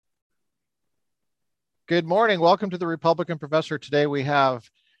Good morning. Welcome to the Republican Professor. Today we have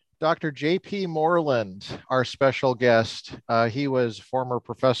Dr. J.P. Moreland, our special guest. He was former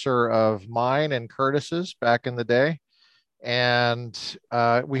professor of mine and Curtis's back in the day. And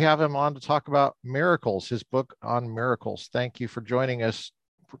we have him on to talk about miracles, his book on miracles. Thank you for joining us,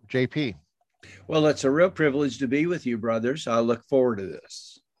 JP. Well, it's a real privilege to be with you, brothers. I look forward to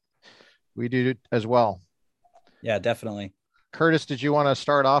this. We do as well. Yeah, definitely. Curtis, did you want to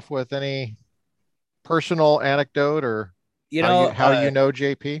start off with any personal anecdote or how you know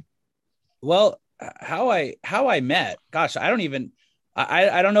JP? Well, how I met, gosh, I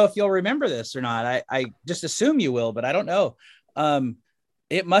don't know if you'll remember this or not. I just assume you will, but I don't know.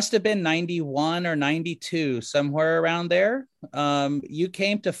 It must have been 91 or 92, somewhere around there. You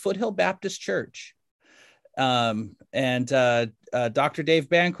came to Foothill Baptist Church. And Dr. Dave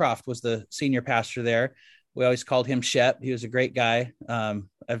Bancroft was the senior pastor there. We always called him Shep. He was a great guy.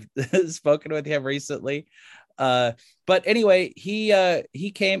 I've spoken with him recently. But anyway,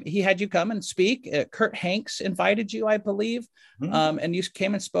 he came, he had you come and speak. Kurt Hanks invited you, I believe. And you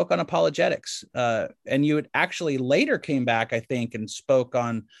came and spoke on apologetics. And you had actually later came back, I think, and spoke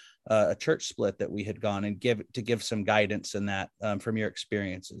on a church split that we had gone and give some guidance in that from your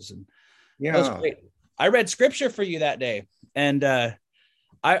experiences. And yeah, that was great. I read scripture for you that day. And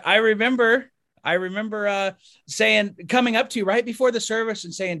I remember coming up to you right before the service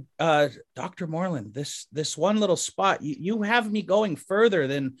and saying, Dr. Moreland, this one little spot, you have me going further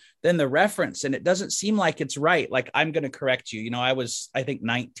than the reference. And it doesn't seem like it's right. Like, I'm going to correct you. I was, I think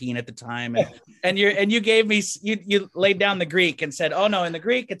 19 at the time. And you gave me, you laid down the Greek and said, oh no, in the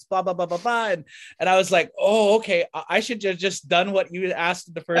Greek, it's blah, blah, blah, blah, blah. And I was like, oh, okay. I should have just done what you asked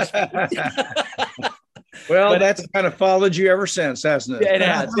in the first. Well, that's kind of followed you ever since, hasn't it? It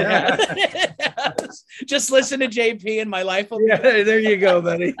has. Just listen to JP and my life will be there you go,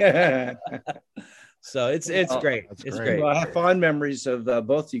 buddy. So it's great. It's great. Well, I have fond memories of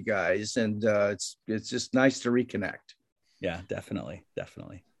both you guys, and it's just nice to reconnect. Yeah, definitely.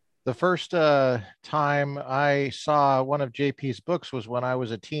 The first time I saw one of JP's books was when I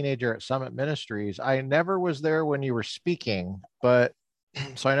was a teenager at Summit Ministries. I never was there when you were speaking,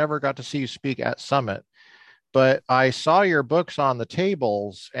 so I never got to see you speak at Summit. But I saw your books on the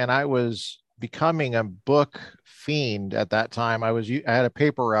tables, and I was becoming a book fiend at that time. I had a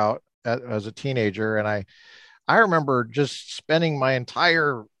paper route as a teenager, and I remember just spending my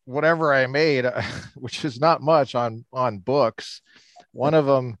entire whatever I made, which is not much, on books. One of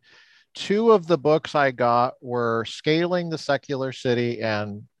them, two of the books I got were Scaling the Secular City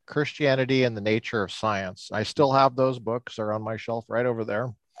and Christianity and the Nature of Science. I still have those books. They're on my shelf right over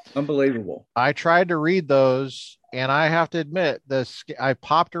there. Unbelievable. I tried to read those, and I have to admit, I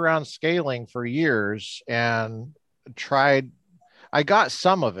popped around scaling for years and I got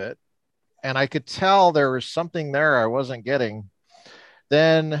some of it, and I could tell there was something there I wasn't getting.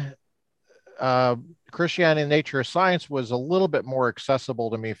 Then Christianity and Nature of Science was a little bit more accessible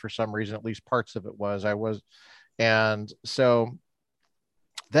to me for some reason, at least parts of it was. And so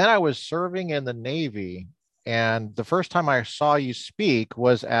then I was serving in the Navy. And the first time I saw you speak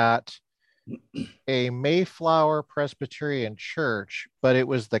was at a Mayflower Presbyterian church, but it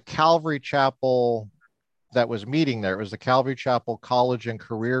was the Calvary Chapel that was meeting there. It was the Calvary Chapel College and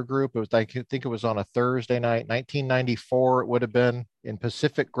Career Group. It was, I think it was on a Thursday night, 1994, it would have been, in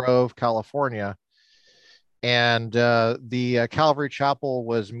Pacific Grove, California. And the Calvary Chapel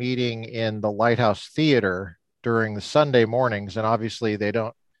was meeting in the Lighthouse Theater during the Sunday mornings. And obviously they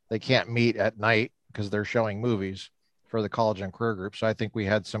can't meet at night because they're showing movies for the college and career group. So I think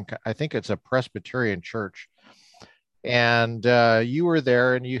I think it's a Presbyterian church. And you were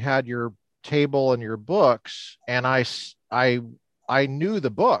there, and you had your table and your books. And I knew the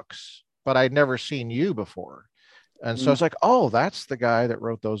books, but I'd never seen you before. And so it's like, oh, that's the guy that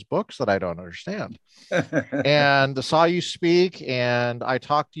wrote those books that I don't understand. And I saw you speak, and I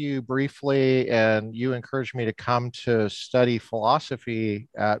talked to you briefly, and you encouraged me to come to study philosophy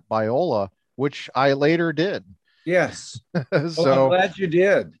at Biola, which I later did. Yes. So I'm glad you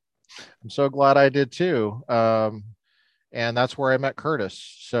did. I'm so glad I did too. And that's where I met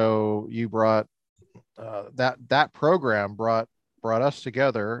Curtis. So you brought that program brought us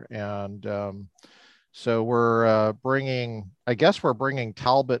together. And so we're bringing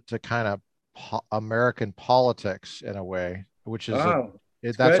Talbot to kind of American politics in a way, which is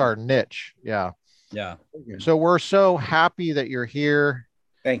that's good. Our niche. Yeah. Yeah. So we're so happy that you're here.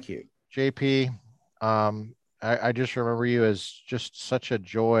 Thank you, JP. I just remember you as just such a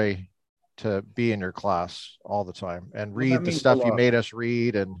joy to be in your class all the time and read the stuff you made us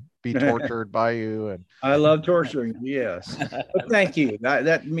read and be tortured by you. And I love torturing. Yes. But thank you.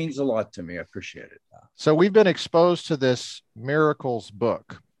 That means a lot to me. I appreciate it. So we've been exposed to this miracles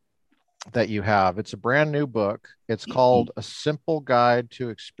book that you have. It's a brand new book. It's called A Simple Guide to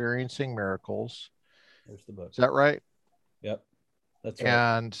Experiencing Miracles. There's the book. Is that right? Yep. That's right.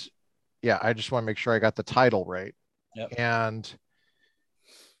 And yeah, I just want to make sure I got the title right. Yep. And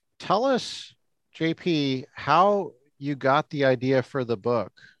tell us, JP, how you got the idea for the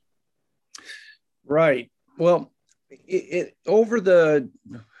book. Right. Well, over the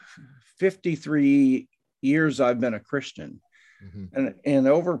 53 years I've been a Christian, and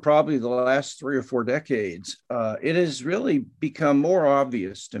over probably the last 3 or 4 decades, it has really become more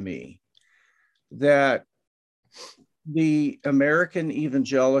obvious to me that the American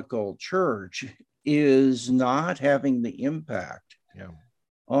evangelical church is not having the impact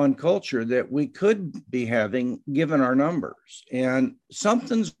on culture that we could be having given our numbers, and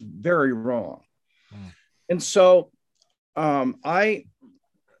something's very wrong. And so I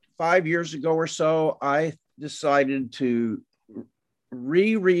 5 years ago or so, I decided to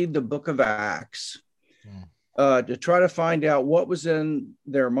reread the book of Acts to try to find out what was in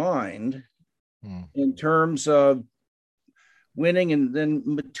their mind in terms of winning and then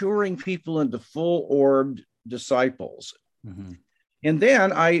maturing people into full-orbed disciples. And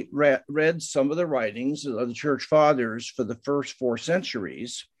then I read some of the writings of the church fathers for the first 4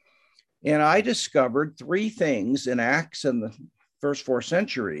 centuries, and I discovered 3 things in Acts and the first 4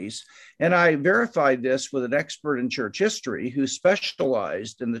 centuries. And I verified this with an expert in church history who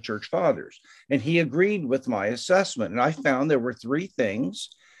specialized in the church fathers. And he agreed with my assessment. And I found there were 3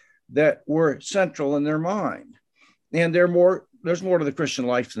 things that were central in their mind. And there's more to the Christian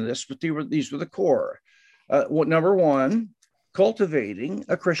life than this, but these were the core. Number 1, cultivating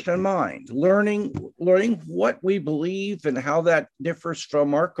a Christian mind, learning what we believe and how that differs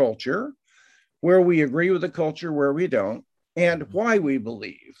from our culture, where we agree with the culture, where we don't, and why we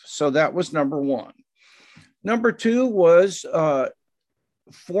believe. So that was number 1. Number 2 was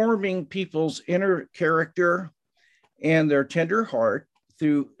forming people's inner character and their tender heart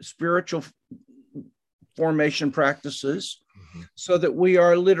through spiritual formation practices, so that we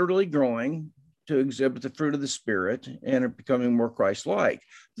are literally growing to exhibit the fruit of the Spirit and are becoming more Christ-like.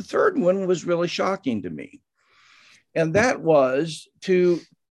 The third one was really shocking to me, and that was to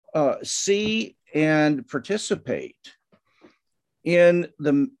see and participate in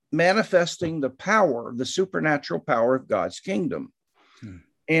the manifesting the power, the supernatural power of God's kingdom,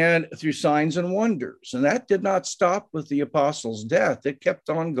 and through signs and wonders. And that did not stop with the apostles' death. It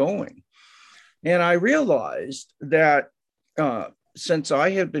kept on going. And I realized that since I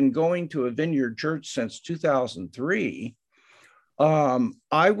had been going to a Vineyard church since 2003,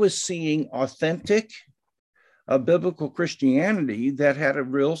 I was seeing authentic biblical Christianity that had a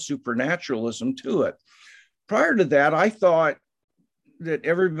real supernaturalism to it. Prior to that, I thought that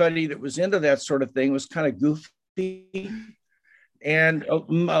everybody that was into that sort of thing was kind of goofy, and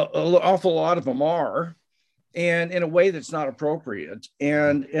an awful lot of them are, and in a way that's not appropriate,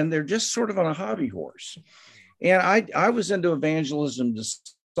 and they're just sort of on a hobby horse. And I was into evangelism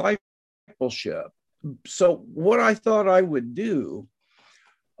discipleship. So what I thought I would do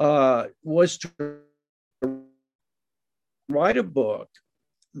was to write a book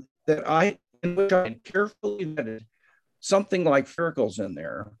in which I carefully vetted something like miracles in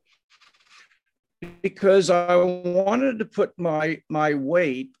there, because I wanted to put my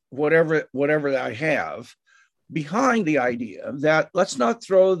weight, whatever I have, behind the idea that let's not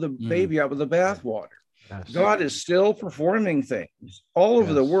throw the baby out with the bathwater. Yes. God is still performing things all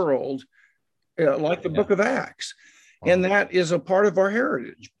over the world, like the book of Acts. And that is a part of our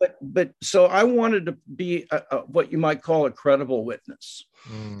heritage. But so I wanted to be what you might call a credible witness.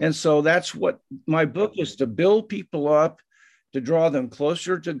 And so that's what my book is, to build people up, to draw them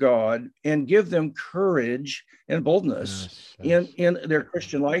closer to God and give them courage and boldness in their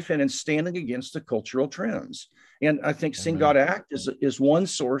Christian life and in standing against the cultural trends. And I think seeing God act is one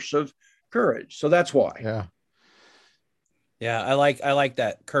source of courage. So that's why. Yeah, I like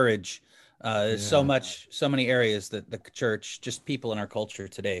that courage. There's so many areas that the church, just people in our culture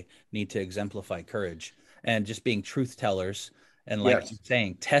today, need to exemplify courage and just being truth tellers. And like you're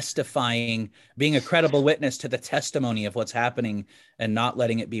saying, testifying, being a credible witness to the testimony of what's happening and not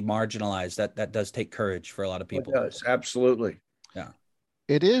letting it be marginalized. That does take courage for a lot of people. It does. Absolutely. Yeah.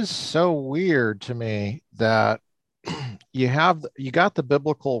 It is so weird to me that you got the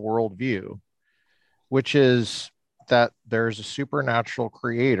biblical worldview, which is that there's a supernatural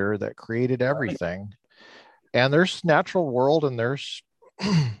creator that created everything, and there's natural world, and there's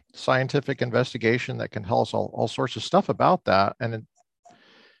scientific investigation that can tell us all sorts of stuff about that,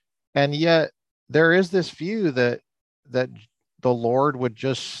 and yet there is this view that the Lord would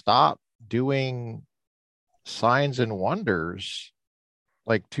just stop doing signs and wonders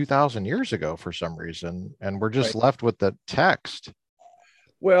like 2,000 years ago for some reason, and we're just left with the text.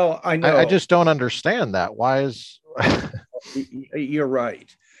 Well, I know. I just don't understand that. Why is You're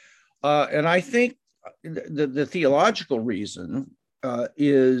right. And I think the theological reason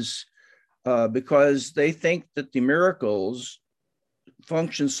is because they think that the miracles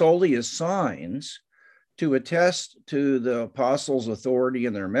function solely as signs to attest to the apostles' authority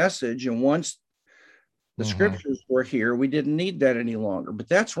and their message. And once the scriptures were here, we didn't need that any longer. But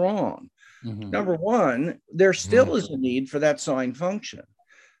that's wrong. Number one, there still is a need for that sign function.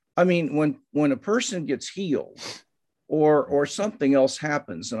 I mean, when a person gets healed or something else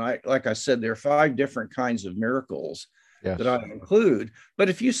happens, and like I said, there are 5 different kinds of miracles that I include. But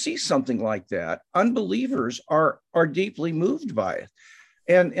if you see something like that, unbelievers are deeply moved by it.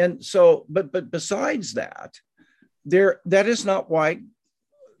 And so, but besides that, that is not why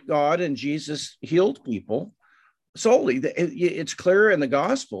God and Jesus healed people solely. It's clear in the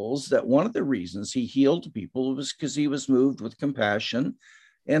Gospels that one of the reasons he healed people was because he was moved with compassion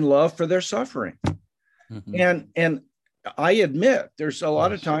and love for their suffering. And I admit there's a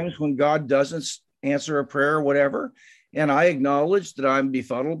lot of times when God doesn't answer a prayer or whatever, and I acknowledge that I'm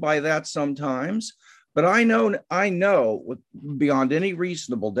befuddled by that sometimes. But I know beyond any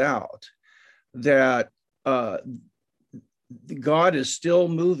reasonable doubt that God is still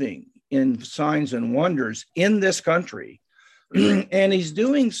moving in signs and wonders in this country. And he's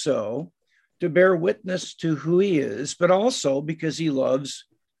doing so to bear witness to who he is, but also because he loves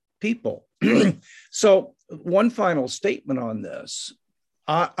people. So one final statement on this.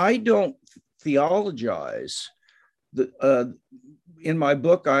 I don't theologize. In my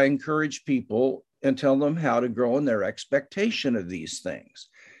book, I encourage people and tell them how to grow in their expectation of these things.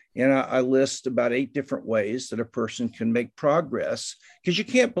 And I list about 8 different ways that a person can make progress, because you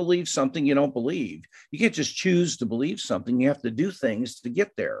can't believe something you don't believe. You can't just choose to believe something. You have to do things to get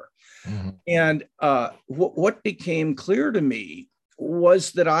there. And what became clear to me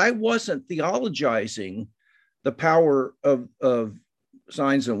was that I wasn't theologizing the power of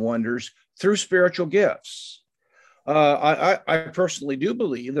signs and wonders through spiritual gifts. I personally do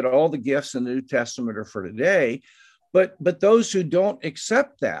believe that all the gifts in the New Testament are for today, but those who don't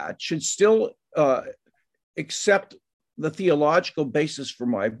accept that should still accept the theological basis for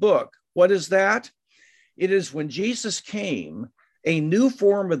my book. What is that? It is when Jesus came, a new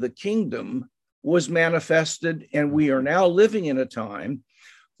form of the kingdom was manifested, and we are now living in a time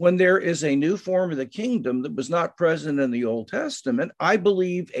when there is a new form of the kingdom that was not present in the Old Testament. I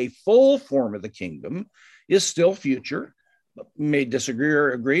believe a full form of the kingdom is still future. You may disagree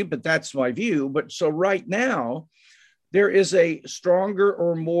or agree, but that's my view. But so right now, there is a stronger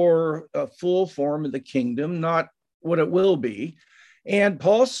or more full form of the kingdom, not what it will be. And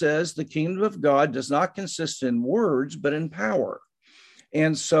Paul says the kingdom of God does not consist in words, but in power.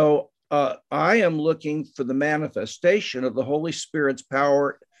 And so I am looking for the manifestation of the Holy Spirit's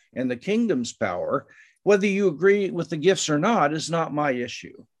power and the kingdom's power. Whether you agree with the gifts or not is not my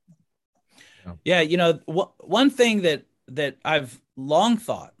issue. Yeah, one thing that I've long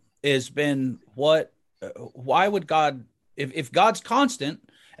thought has been why would God, if God's constant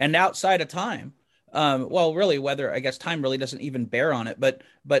and outside of time, well, really, whether I guess time really doesn't even bear on it, but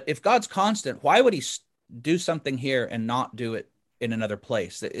if God's constant, why would he do something here and not do it in another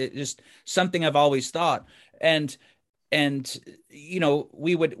place? It's just something I've always thought. And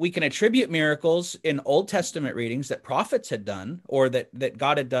we can attribute miracles in Old Testament readings that prophets had done, or that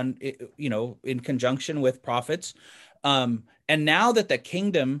God had done, in conjunction with prophets. And now that the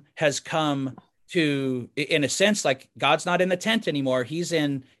kingdom has come to, in a sense, like God's not in the tent anymore. He's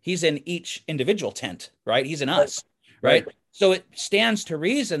in each individual tent, right? He's in us, right? So it stands to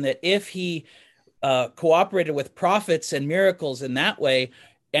reason that if he cooperated with prophets and miracles in that way,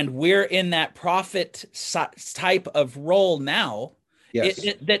 and we're in that prophet type of role now,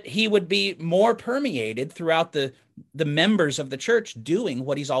 that he would be more permeated throughout the members of the church doing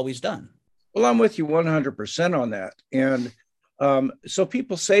what he's always done. Well, I'm with you 100% on that. And so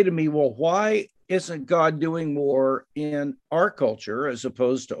people say to me, well, why isn't God doing more in our culture as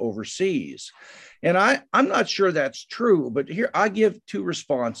opposed to overseas? And I'm not sure that's true, but here I give 2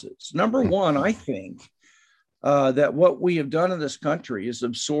 responses. Number one, I think that what we have done in this country is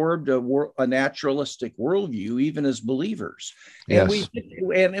absorbed a naturalistic worldview, even as believers. Yes.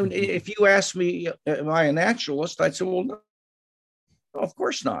 And if you ask me, am I a naturalist? I'd say, well, no, of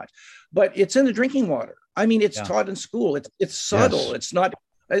course not. But it's in the drinking water. I mean, it's taught in school. It's subtle. Yes. It's not.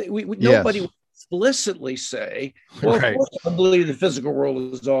 Nobody would explicitly say, well, of course, I believe the physical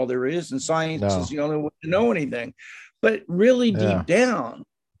world is all there is, and science is the only way to know anything. But really, deep down,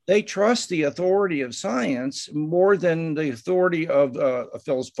 they trust the authority of science more than the authority of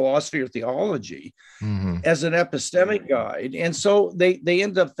philosophy or theology as an epistemic guide. And so they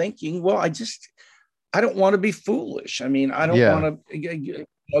end up thinking, well, I don't want to be foolish. I mean, I don't want to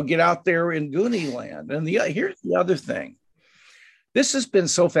get out there in Goonie land. And here's the other thing. This has been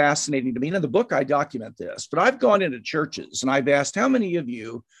so fascinating to me. And in the book, I document this, but I've gone into churches and I've asked, how many of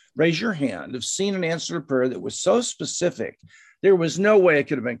you, raise your hand, have seen an answer to prayer that was so specific, there was no way it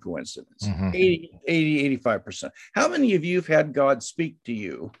could have been coincidence? 85%. How many of you have had God speak to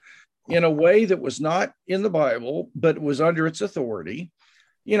you in a way that was not in the Bible, but was under its authority?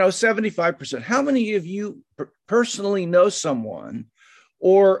 75%. How many of you personally know someone,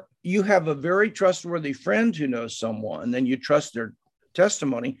 or you have a very trustworthy friend who knows someone, and you trust their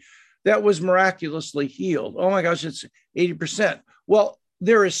testimony, that was miraculously healed? Oh my gosh, it's 80%. Well,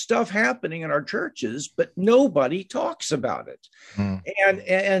 there is stuff happening in our churches, but nobody talks about it.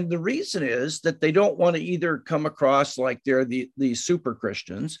 And the reason is that they don't want to either come across like they're the super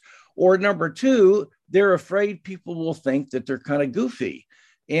Christians, or number two, they're afraid people will think that they're kind of goofy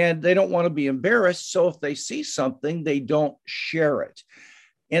and they don't want to be embarrassed. So if they see something, they don't share it.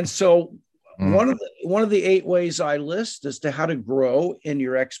 And so one of the 8 ways I list as to how to grow in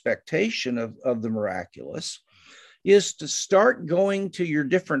your expectation of the miraculous is to start going to your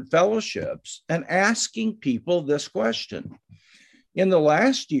different fellowships and asking people this question. In the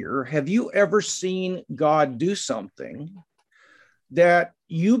last year, have you ever seen God do something that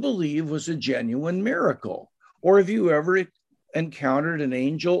you believe was a genuine miracle? Or have you ever encountered an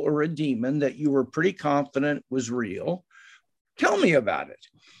angel or a demon that you were pretty confident was real? Tell me about it.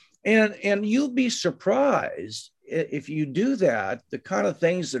 And you'll be surprised if you do that, the kind of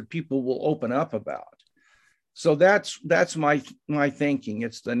things that people will open up about. So that's my thinking.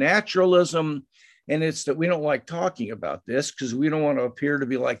 It's the naturalism, and it's that we don't like talking about this because we don't want to appear to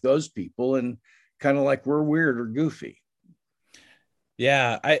be like those people and kind of like we're weird or goofy.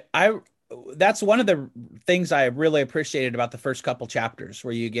 Yeah, I that's one of the things I really appreciated about the first couple chapters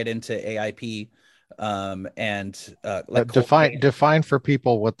where you get into AIP, and like define for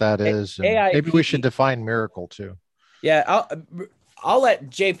people what that is, and AIP, maybe we should define miracle too. Yeah, I'll let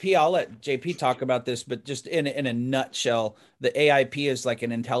JP talk about this, but just in a nutshell, the AIP is like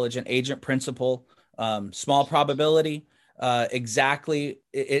an intelligent agent principle, small probability, exactly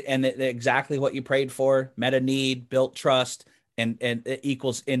what you prayed for, met a need, built trust, and it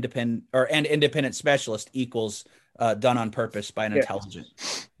equals independent specialist equals done on purpose by an intelligent.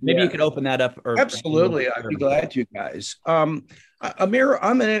 Maybe you could open that up. Absolutely, I'd be glad to, guys. I'm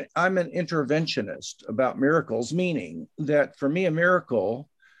an interventionist about miracles, meaning that for me, a miracle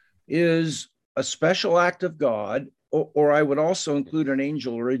is a special act of God, or I would also include an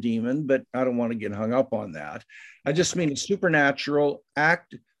angel or a demon, but I don't want to get hung up on that. I just mean a supernatural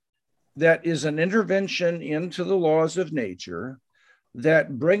act that is an intervention into the laws of nature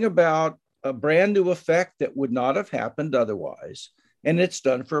that bring about a brand new effect that would not have happened otherwise. And it's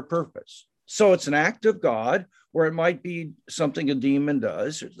done for a purpose. So it's an act of God, or it might be something a demon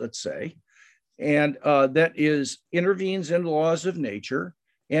does, let's say, and that intervenes in the laws of nature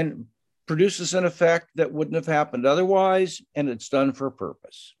and produces an effect that wouldn't have happened otherwise, and it's done for a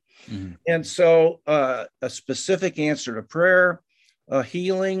purpose. And so a specific answer to prayer,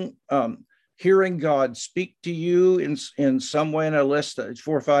 healing, hearing God speak to you in some way, and I list 4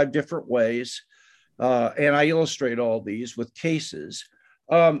 or 5 different ways, and I illustrate all these with cases,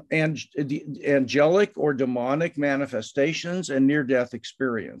 and the angelic or demonic manifestations and near-death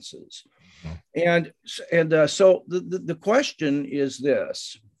experiences. And so the question is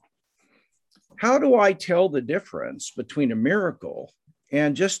this: how do I tell the difference between a miracle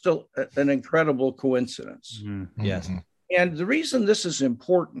and just an incredible coincidence? Yes. And the reason this is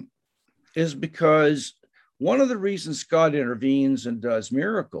important is because one of the reasons God intervenes and does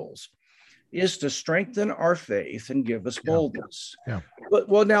miracles is to strengthen our faith and give us boldness. But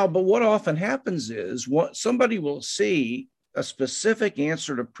what often happens is somebody will see a specific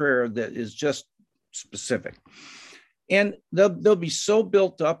answer to prayer that is just specific, and they'll be so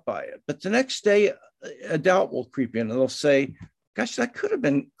built up by it. But the next day, a doubt will creep in, and they'll say, "Gosh, that could have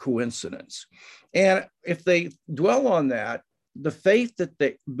been coincidence." And if they dwell on that, the faith that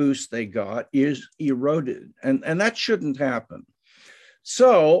they got is eroded, and that shouldn't happen.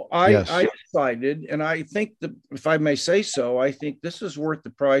 So I decided, and I think that, if I may say so, I think this is worth the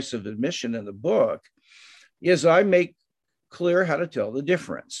price of admission in the book, is I make clear how to tell the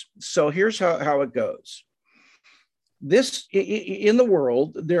difference. So here's how it goes. This, in the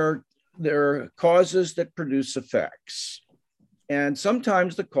world, there are causes that produce effects. And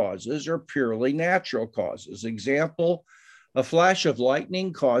sometimes the causes are purely natural causes. Example, A flash of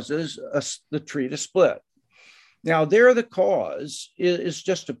lightning causes the tree to split. Now, there the cause is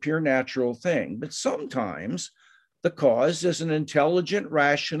just a pure natural thing, but sometimes the cause is an intelligent,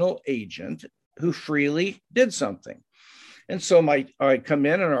 rational agent who freely did something. And so I come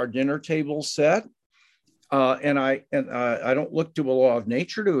in and our dinner table set, and I don't look to a law of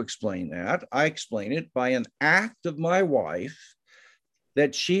nature to explain that. I explain it by an act of my wife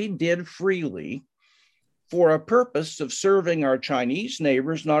that she did freely for a purpose of serving our Chinese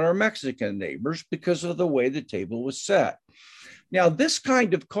neighbors, not our Mexican neighbors, because of the way the table was set. Now, this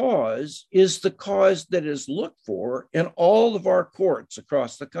kind of cause is the cause that is looked for in all of our courts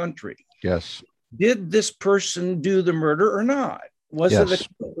across the country. Yes. Did this person do the murder or not? Was Yes.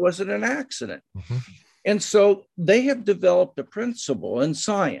 it an accident? Mm-hmm. And so they have developed a principle in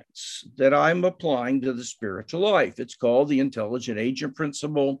science that I'm applying to the spiritual life. It's called the intelligent agent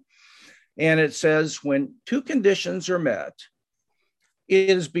principle. And it says when two conditions are met, it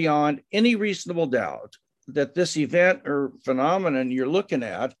is beyond any reasonable doubt that this event or phenomenon you're looking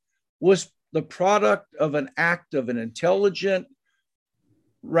at was the product of an act of an intelligent,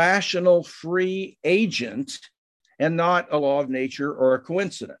 rational, free agent and not a law of nature or a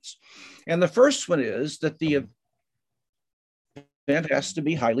coincidence. And the first one is that the event has to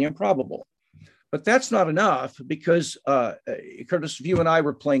be highly improbable. But that's not enough because, Curtis, if you and I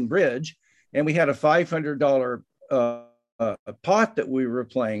were playing bridge and we had a $500 pot that we were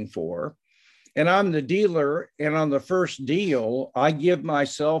playing for, and I'm the dealer, and on the first deal, I give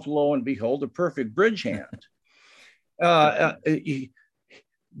myself, lo and behold, a perfect bridge hand.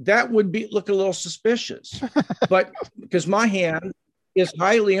 That would look a little suspicious, but because my hand is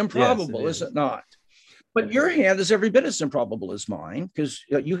highly improbable, yes, is it not? But your hand is every bit as improbable as mine because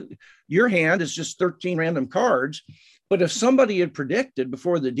your hand is just 13 random cards. But if somebody had predicted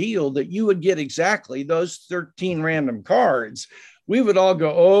before the deal that you would get exactly those 13 random cards, we would all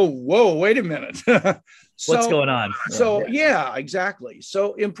go, oh, whoa, wait a minute. What's going on? So, yeah, exactly.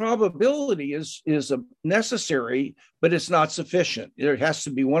 So improbability is necessary, but it's not sufficient. There has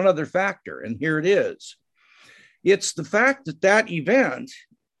to be one other factor, and here it is. It's the fact that event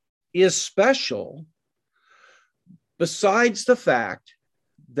is special besides the fact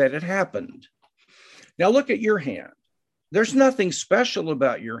that it happened. Now look at your hand. There's nothing special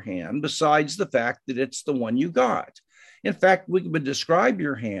about your hand besides the fact that it's the one you got. In fact, we would describe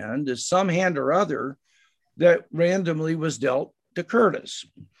your hand as some hand or other that randomly was dealt to Curtis.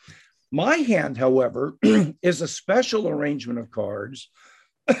 My hand, however, is a special arrangement of cards,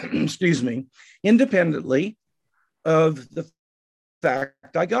 excuse me, independently of the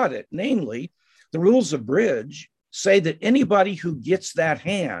fact I got it. Namely, the rules of bridge say that anybody who gets that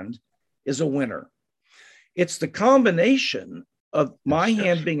hand is a winner. It's the combination of my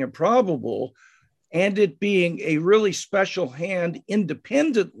hand being improbable and it being a really special hand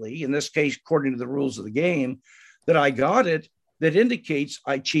independently, in this case, according to the rules of the game, that I got it, that indicates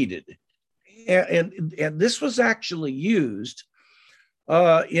I cheated. And this was actually used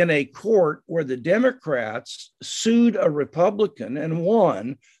in a court where the Democrats sued a Republican and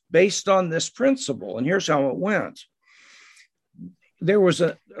won based on this principle. And here's how it went. There was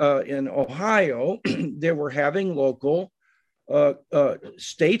in Ohio, they were having local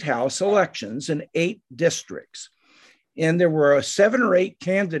state house elections in 8 districts. And there were 7 or 8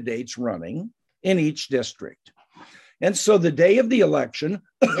 candidates running in each district. And so the day of the election,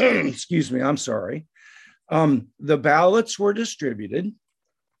 excuse me, I'm sorry, the ballots were distributed.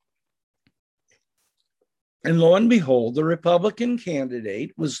 And lo and behold, the Republican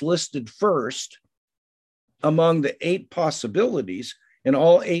candidate was listed first among the 8 possibilities in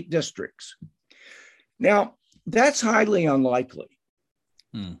all 8 districts. Now, that's highly unlikely.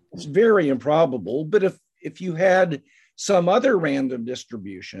 It's very improbable. But if you had some other random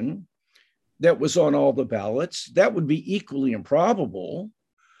distribution that was on all the ballots, that would be equally improbable,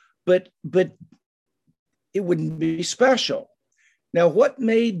 but it wouldn't be special. Now, what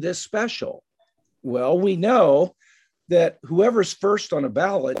made this special? Well, we know that whoever's first on a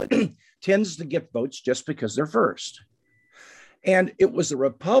ballot tends to get votes just because they're first. And it was a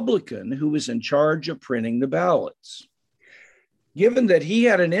Republican who was in charge of printing the ballots. Given that he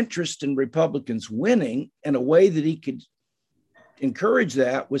had an interest in Republicans winning, and a way that he could encourage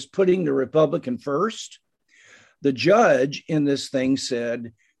that was putting the Republican first, the judge in this thing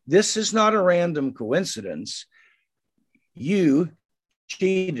said, this is not a random coincidence. You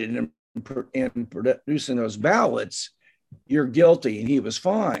cheated in producing those ballots. You're guilty. And he was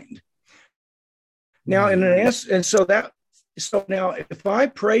fined. Now, so now if I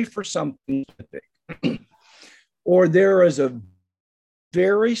pray for something specific, or there is a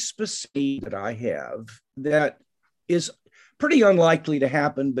very specific that I have that is pretty unlikely to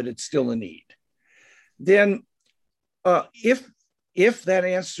happen, but it's still a need. Then if that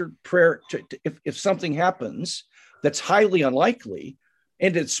answered prayer, if something happens that's highly unlikely,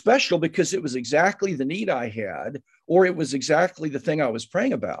 and it's special because it was exactly the need I had, or it was exactly the thing I was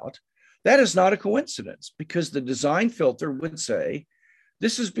praying about, that is not a coincidence, because the design filter would say,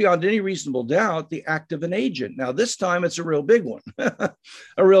 this is beyond any reasonable doubt the act of an agent. Now, this time it's a real big one, a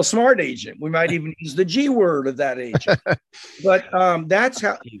real smart agent. We might even use the G word of that agent. But that's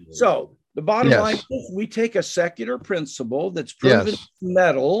how. So the bottom line is, we take a secular principle that's proven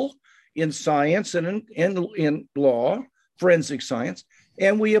metal in science and in law, forensic science,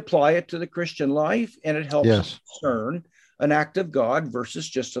 and we apply it to the Christian life, and it helps us discern an act of God versus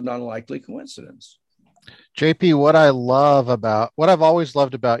just an unlikely coincidence. JP, what I've always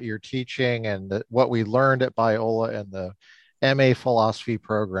loved about your teaching and what we learned at Biola and the MA philosophy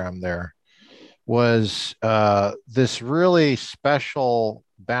program there was this really special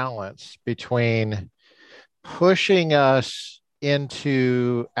balance between pushing us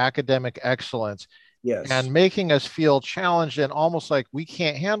into academic excellence and making us feel challenged and almost like we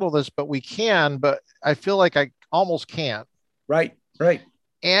can't handle this, but we can, but I feel like I almost can't. Right.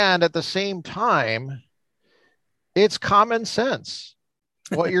 And at the same time, it's common sense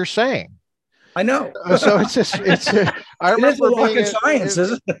what you're saying. I know. So I remember rocket science,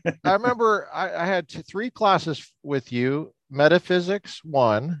 isn't it? I remember I had 3 classes with you: metaphysics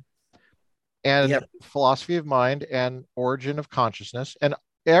 1, and philosophy of mind, and origin of consciousness. And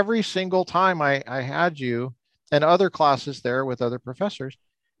every single time I had you and other classes there with other professors,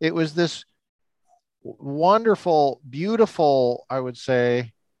 it was this wonderful, beautiful, I would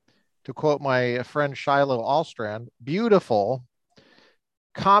say, to quote my friend Shiloh Alstrand, beautiful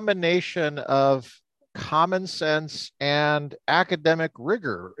combination of common sense and academic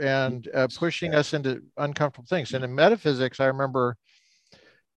rigor, and pushing us into uncomfortable things. And in metaphysics, I remember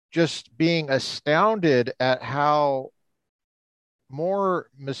just being astounded at how more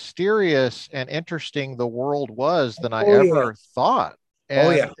mysterious and interesting the world was than I ever thought.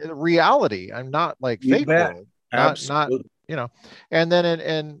 And reality, I'm not like fake world, not, and then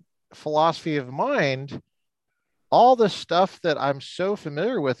in philosophy of mind, all the stuff that I'm so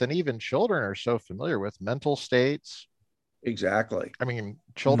familiar with, and even children are so familiar with, mental states. Exactly. I mean,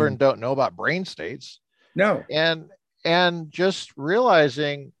 children don't know about brain states. No. And just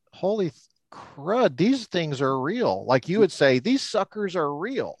realizing, holy crud, these things are real. Like you would say, these suckers are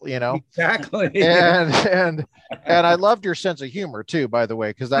real, Exactly. And I loved your sense of humor too, by the way,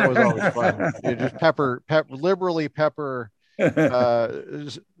 because that was always fun. You just liberally pepper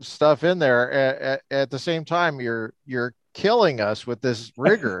stuff in there. At the same time, you're killing us with this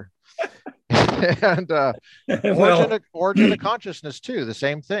rigor. And origin of consciousness too, the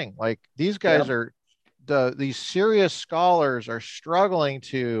same thing. Like these guys are these serious scholars are struggling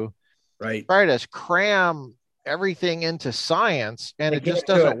to try to cram everything into science, and it just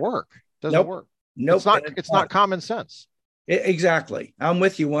doesn't work. Doesn't work. Nope. It's not common sense. Exactly. I'm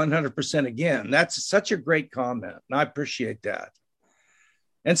with you 100% again. That's such a great comment, and I appreciate that.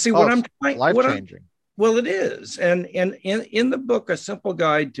 And see, what I'm trying, life-changing. Well, it is. And in the book, A Simple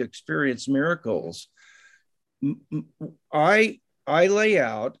Guide to Experience Miracles, I lay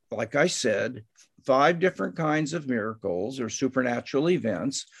out, like I said, 5 different kinds of miracles or supernatural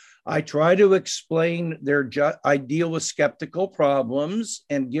events. I try to explain I deal with skeptical problems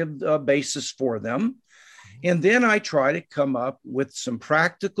and give a basis for them. And then I try to come up with some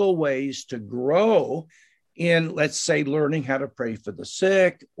practical ways to grow in, let's say, learning how to pray for the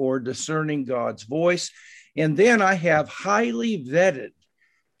sick or discerning God's voice. And then I have highly vetted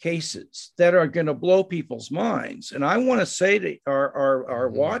cases that are going to blow people's minds. And I want to say to our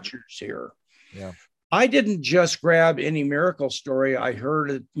watchers here, I didn't just grab any miracle story I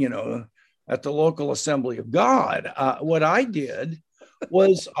heard, at the local Assembly of God. What I did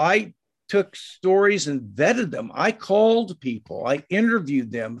was I took stories and vetted them. I called people. I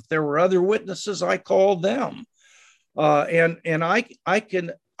interviewed them. If there were other witnesses, I called them. And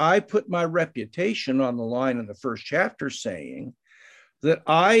I put my reputation on the line in the first chapter, saying that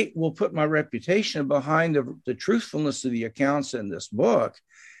I will put my reputation behind the truthfulness of the accounts in this book.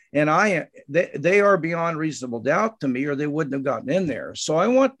 And they are beyond reasonable doubt to me, or they wouldn't have gotten in there. So I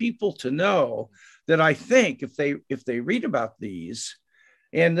want people to know that I think if they read about these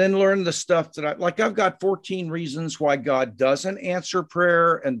and then learn the stuff that I've got 14 reasons why God doesn't answer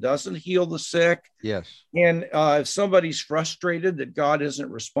prayer and doesn't heal the sick. Yes. And if somebody's frustrated that God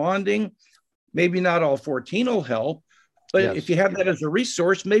isn't responding, maybe not all 14 will help. But Yes. if you have that as a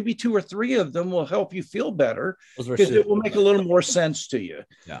resource, maybe 2 or 3 of them will help you feel better because super. it will make a little more sense to you.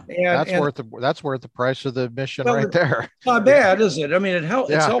 Yeah. That's And worth the price of the admission well, right there. it's not bad, is it? I mean, it's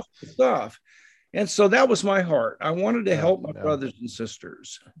Yeah. helpful stuff. And so that was my heart. I wanted to Yeah. help my Yeah. brothers and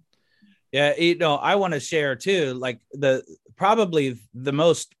sisters. Yeah, I want to share too, like probably the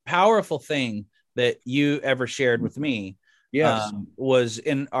most powerful thing that you ever shared with me, Yes. was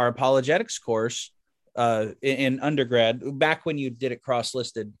in our apologetics course, in undergrad, back when you did it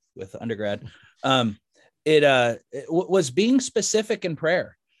cross-listed with undergrad. It was being specific in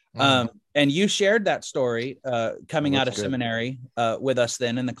prayer. And you shared that story coming out of seminary with us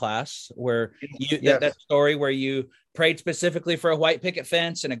then in the class, where that story where you prayed specifically for a white picket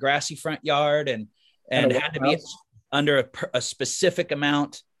fence and a grassy front yard and had to be under a specific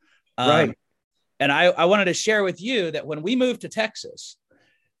amount. Right. And I wanted to share with you that when we moved to Texas,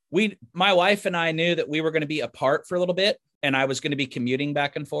 my wife and I knew that we were going to be apart for a little bit, and I was going to be commuting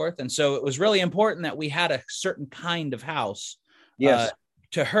back and forth. And so it was really important that we had a certain kind of house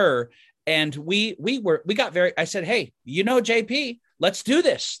to her. And I said, hey, JP, let's do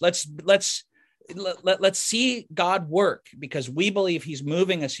this. Let's see God work, because we believe he's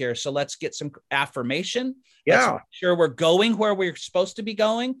moving us here. So let's get some affirmation. Let's make sure we're going where we're supposed to be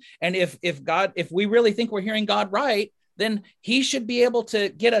going. And if we really think we're hearing God right, then he should be able to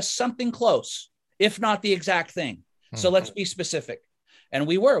get us something close, if not the exact thing. So let's be specific. And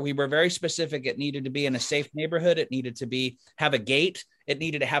we were very specific. It needed to be in a safe neighborhood. It needed to have a gate. It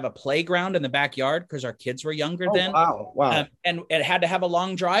needed to have a playground in the backyard because our kids were younger then. Wow. And it had to have a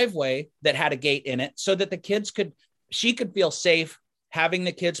long driveway that had a gate in it so that she could feel safe having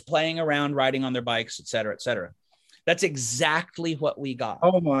the kids playing around, riding on their bikes, et cetera, et cetera. That's exactly what we got.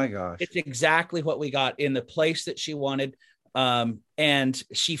 Oh my gosh. It's exactly what we got in the place that she wanted. And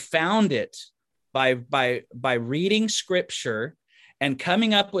she found it by reading scripture and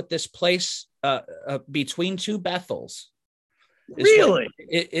coming up with this place between two Bethels. Really?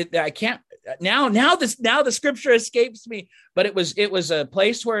 I can't now the scripture escapes me, but it was a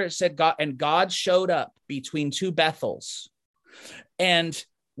place where it said God, and God showed up between two Bethels. And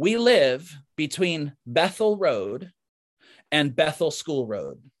we live between Bethel Road and Bethel School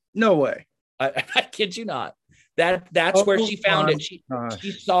Road. No way. I kid you not. That's where she found it. She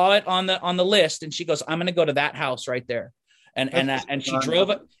saw it on the list, and she goes, I'm going to go to that house right there. And she drove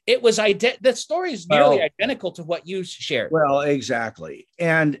it. It was the story is nearly identical to what you shared. Well, exactly.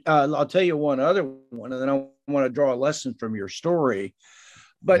 And I'll tell you one other one, and then I want to draw a lesson from your story.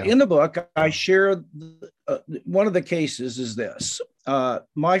 But in the book, I share one of the cases is this.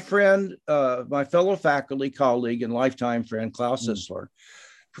 My friend, my fellow faculty colleague and lifetime friend, Klaus Isler,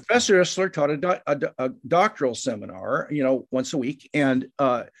 Professor Isler taught a doctoral seminar, once a week. And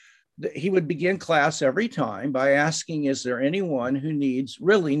he would begin class every time by asking, is there anyone who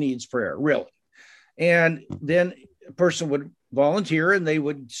really needs prayer? Really? And then a person would volunteer, and they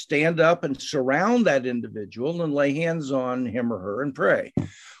would stand up and surround that individual and lay hands on him or her and pray.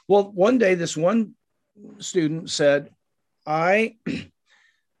 Well, one day, this one student said, not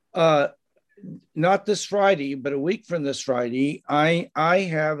this Friday, but a week from this Friday, I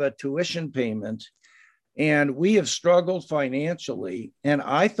have a tuition payment, and we have struggled financially. And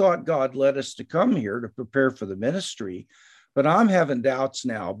I thought God led us to come here to prepare for the ministry, but I'm having doubts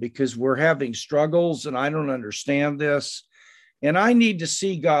now because we're having struggles and I don't understand this. And I need to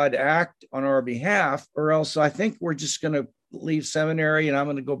see God act on our behalf, or else I think we're just going to leave seminary and I'm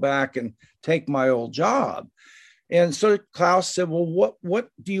going to go back and take my old job. And so Klaus said, well, what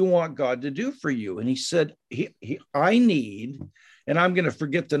do you want God to do for you? And he said, I need, and I'm going to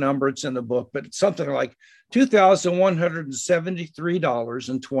forget the number, it's in the book, but it's something like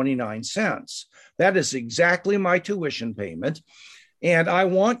 $2,173.29. That is exactly my tuition payment. And I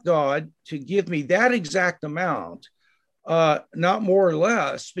want God to give me that exact amount, not more or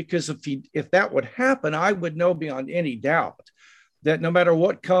less, because if that would happen, I would know beyond any doubt that no matter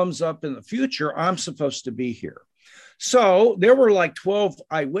what comes up in the future, I'm supposed to be here. So there were like 12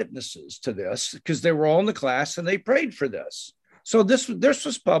 eyewitnesses to this because they were all in the class and they prayed for this. So this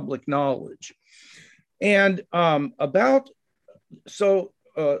was public knowledge. And the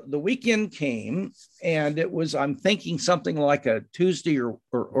weekend came, and it was, I'm thinking something like a Tuesday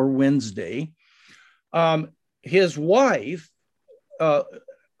or Wednesday. His wife,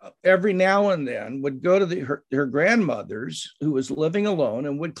 every now and then would go to her grandmother's, who was living alone,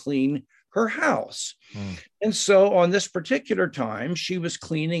 and would clean her house. And so on this particular time, she was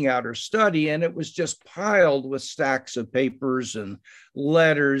cleaning out her study, and it was just piled with stacks of papers and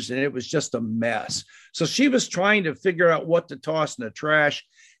letters, and it was just a mess. So she was trying to figure out what to toss in the trash,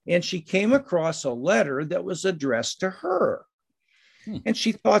 and she came across a letter that was addressed to her. And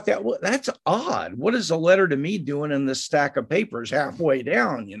she thought that, well, that's odd. What is a letter to me doing in this stack of papers halfway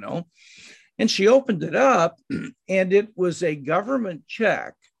down, you know? And she opened it up, and it was a government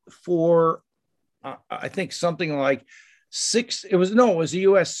check for, I think something like it was a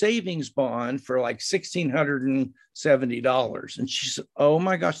U.S. savings bond for like $1,670. And she said, oh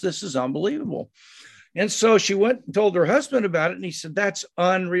my gosh, this is unbelievable. And so she went and told her husband about it. And he said, that's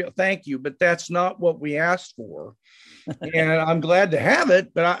unreal. Thank you. But that's not what we asked for. And I'm glad to have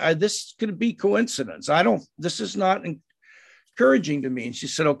it. But this could be coincidence. This is not encouraging to me. And she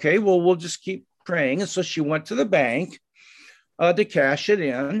said, okay, well, we'll just keep praying. And so she went to the bank to cash it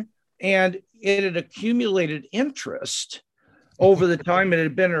in. And it had accumulated interest over the time it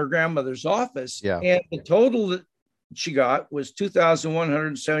had been in her grandmother's office. Yeah. And the total that she got was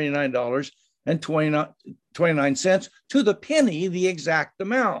 $2,179.29 to the penny, the exact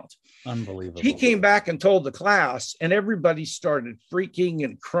amount. Unbelievable. He came back and told the class, and everybody started freaking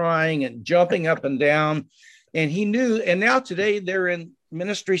and crying and jumping up and down. And he knew, and now today they're in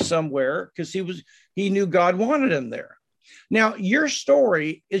ministry somewhere because he knew God wanted him there. Now,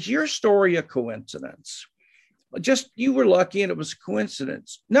 is your story a coincidence? Just you were lucky and it was a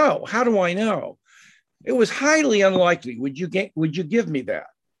coincidence. No, how do I know? It was highly unlikely. Would you give me that?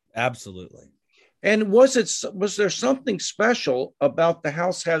 Absolutely. And was there something special about the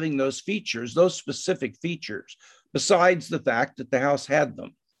house having those features, those specific features, besides the fact that the house had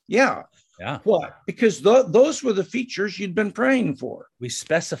them? Yeah. Yeah. What? Because those were the features you'd been praying for. We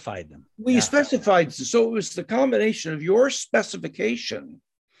specified them. Specified. So it was the combination of your specification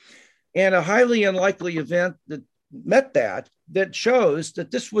and a highly unlikely event that met that shows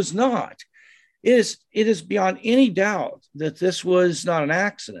that this was not. It is beyond any doubt that this was not an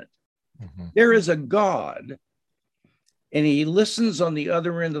accident. Mm-hmm. There is a God, and he listens on the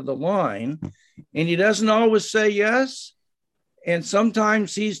other end of the line, and he doesn't always say yes. And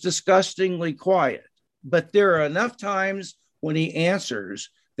sometimes he's disgustingly quiet, but there are enough times when he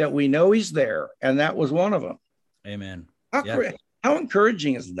answers that we know he's there. And that was one of them. Amen. How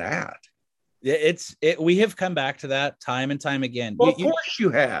encouraging is that? We have come back to that time and time again. Well, of course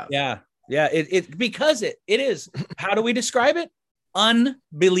you have. Yeah. Yeah. Because it is, how do we describe it?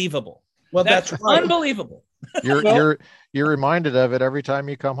 Unbelievable. Well, that's right. Unbelievable. You're reminded of it every time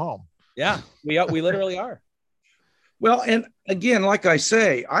you come home. Yeah, we literally are. Well, and again, like I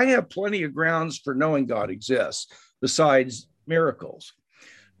say, I have plenty of grounds for knowing God exists besides miracles.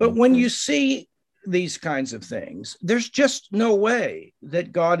 But when you see these kinds of things, there's just no way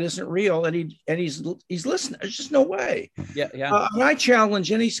that God isn't real and he's listening. There's just no way. Yeah. And I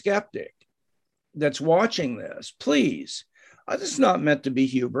challenge any skeptic that's watching this, please. This is not meant to be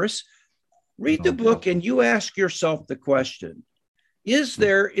hubris. Read the book and you ask yourself the question, is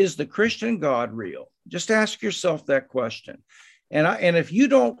the Christian God real? Just ask yourself that question. And if you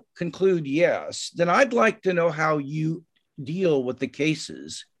don't conclude yes, then I'd like to know how you deal with the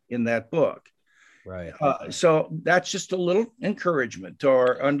cases in that book. Right. So that's just a little encouragement to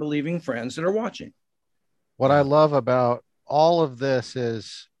our unbelieving friends that are watching. What I love about all of this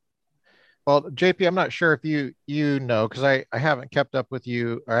is, well, JP, I'm not sure if you know, because I haven't kept up with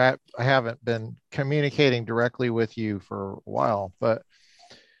you, or I haven't been communicating directly with you for a while, but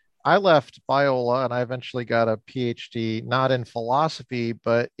I left Biola and I eventually got a PhD, not in philosophy,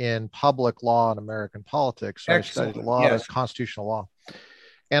 but in public law and American politics. So Excellent. I studied a lot of constitutional law.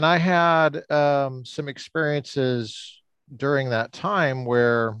 And I had some experiences during that time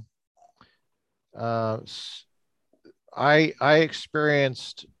where I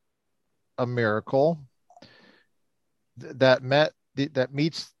experienced a miracle that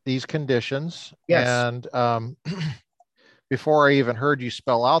meets these conditions. Yes. And before I even heard you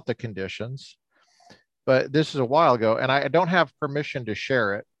spell out the conditions, but this is a while ago, and I don't have permission to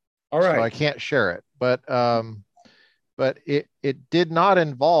share it. All right. So I can't share it, but it did not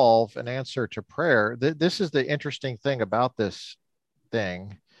involve an answer to prayer. This is the interesting thing about this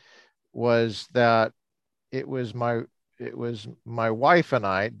thing, was that it was my wife and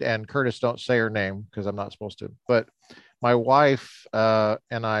I, and Curtis, don't say her name because I'm not supposed to, but my wife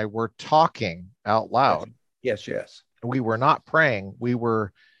and I were talking out loud. Yes. We were not praying. We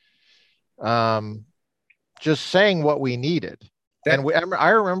were just saying what we needed. I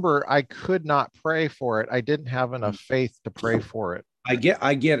remember I could not pray for it. I didn't have enough faith to pray for it. I get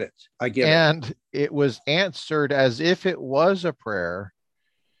it. And it was answered as if it was a prayer.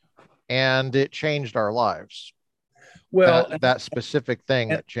 and it changed our lives. Well, That specific thing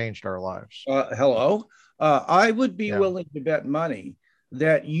that changed our lives. Hello. I would be Yeah. willing to bet money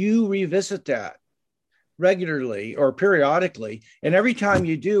that you revisit that regularly or periodically, and every time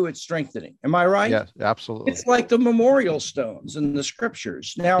you do, it's strengthening. Am I right? Yes, absolutely. It's like the memorial stones in the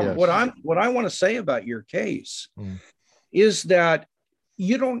scriptures. Now, Yes. what I want to say about your case is that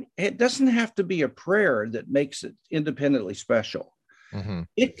it doesn't have to be a prayer that makes it independently special. Mm-hmm.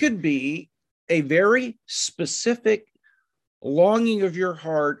 It could be a very specific longing of your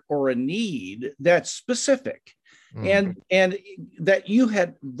heart or a need that's specific. And that you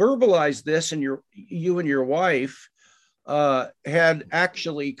had verbalized this, and you and your wife had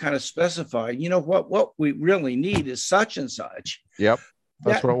actually kind of specified, what we really need is such and such. Yep,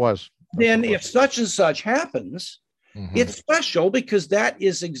 that's what it was. Then if such and such happens, it's special because that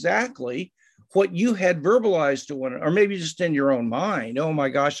is exactly what you had verbalized to one, or maybe just in your own mind. Oh my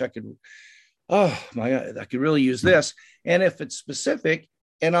gosh, I could really use this. And if it's specific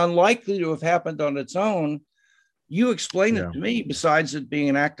and unlikely to have happened on its own, you explain it to me. Besides it being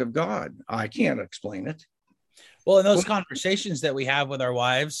an act of God, I can't explain it. Well, in those conversations that we have with our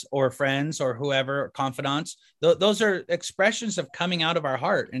wives or friends or whoever, confidants, those are expressions of coming out of our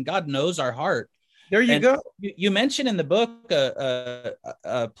heart, and God knows our heart. There you go. You mentioned in the book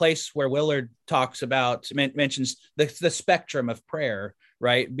a place where Willard mentions the spectrum of prayer,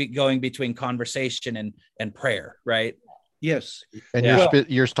 right? Going between conversation and prayer, right? Yes. And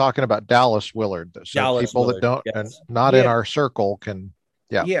you're talking about Dallas Willard. So Dallas people Willard, that don't, yes. and not in our circle can,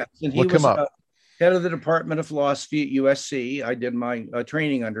 Yes. And he was head of the Department of Philosophy at USC. I did my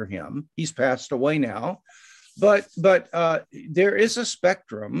training under him. He's passed away now. But there is a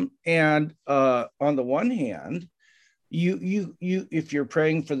spectrum. And on the one hand, you if you're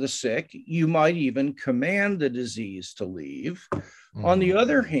praying for the sick, you might even command the disease to leave. On the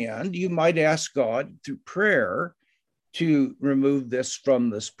other hand, you might ask God through prayer to remove this from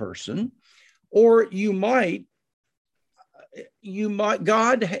this person, or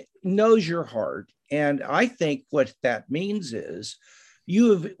God knows your heart. And I think what that means is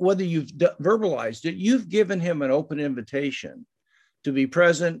whether you've verbalized it, you've given him an open invitation to be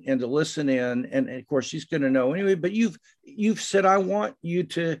present and to listen in. And of course, he's going to know anyway, but you've said, I want you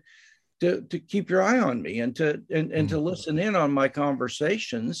to keep your eye on me and to listen in on my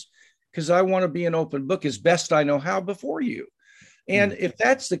conversations, because I want to be an open book as best I know how before you. And if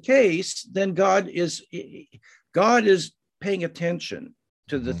that's the case, then God is paying attention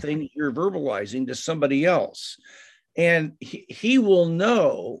to the thing you're verbalizing to somebody else. And he will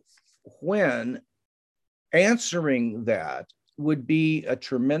know when answering that would be a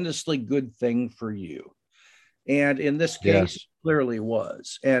tremendously good thing for you. And in this case, it clearly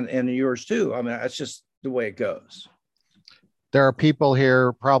was. And yours too. I mean, that's just the way it goes. There are people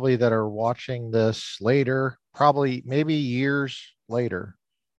here probably that are watching this later, probably maybe years later,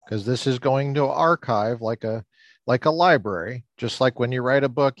 because this is going to archive like a library. Just like when you write a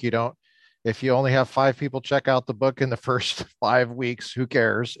book, if you only have 5 people check out the book in the first 5 weeks, who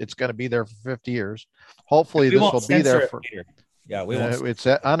cares? It's going to be there for 50 years. Hopefully this will be there for, it's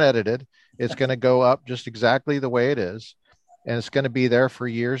unedited. It's going to go up just exactly the way it is. And it's going to be there for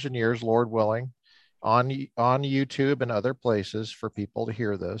years and years, Lord willing, on YouTube and other places for people to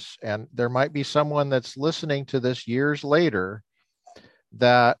hear this. And there might be someone that's listening to this years later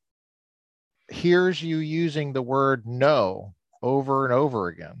that hears you using the word no over and over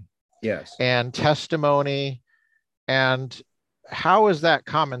again. Yes. And testimony. And how is that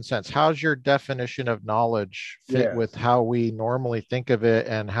common sense? How's your definition of knowledge fit with how we normally think of it,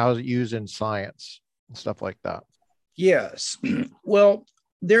 and how it's used in science and stuff like that? Yes. Well,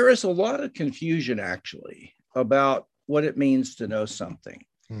 there is a lot of confusion actually about what it means to know something.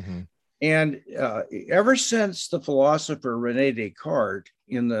 And ever since the philosopher René Descartes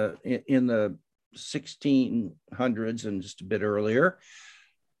in the 1600s and just a bit earlier,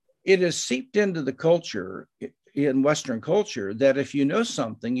 it has seeped into the culture, in Western culture, that if you know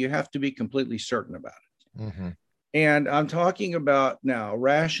something, you have to be completely certain about it. And I'm talking about now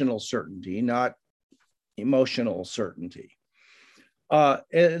rational certainty, not emotional certainty.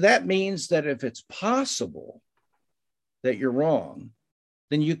 That means that if it's possible that you're wrong,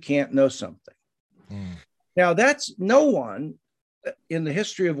 then you can't know something. Now, that's no one in the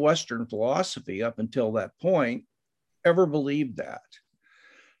history of Western philosophy up until that point ever believed that.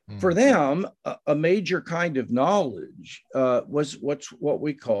 For them, a major kind of knowledge was what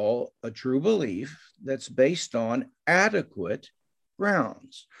we call a true belief that's based on adequate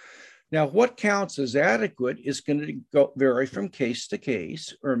grounds. Now, what counts as adequate is going to vary from case to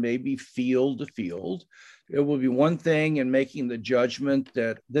case, or maybe field to field, It will be one thing in making the judgment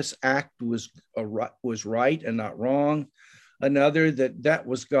that this act was right and not wrong. Another, that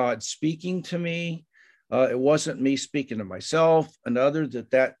was God speaking to me. It wasn't me speaking to myself. Another,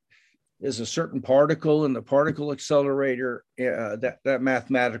 that is a certain particle in the particle accelerator, that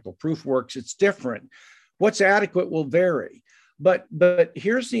mathematical proof works. It's different. What's adequate will vary. But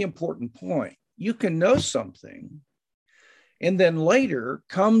here's the important point. You can know something and then later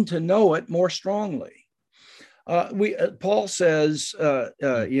come to know it more strongly. Paul says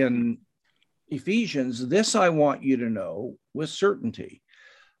in Ephesians, this I want you to know with certainty.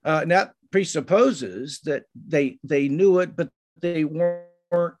 And that presupposes that they knew it, but they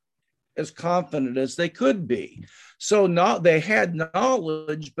weren't as confident as they could be. So they had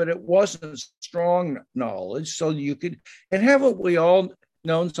knowledge, but it wasn't strong knowledge. So you could, and haven't we all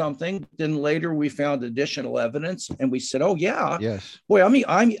known something? Then later we found additional evidence, and we said, "Oh yeah, yes, boy,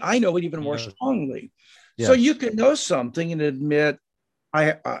 I know it even more strongly." Yes. So you can know something and admit,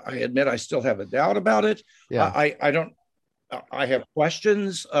 I admit I still have a doubt about it. Yeah. I have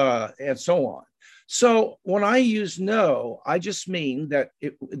questions, and so on. So when I use know, I just mean that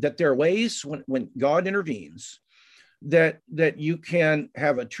there are ways when God intervenes that you can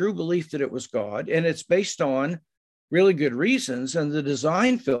have a true belief that it was God, and it's based on really good reasons, and the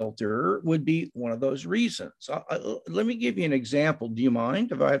design filter would be one of those reasons. Let me give you an example. Do you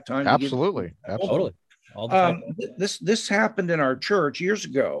mind if I have time? Absolutely. Absolutely. All the time. This happened in our church years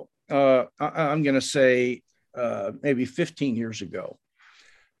ago. I'm going to say maybe 15 years ago.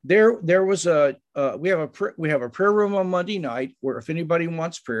 There was we have a prayer room on Monday night where if anybody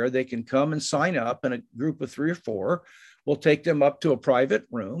wants prayer, they can come and sign up, and a group of 3 or 4 will take them up to a private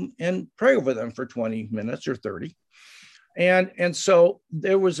room and pray over them for 20 minutes or 30. And so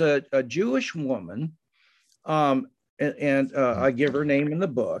there was a Jewish woman, and I give her name in the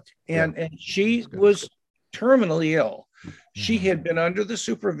book, and she was terminally ill. She had been under the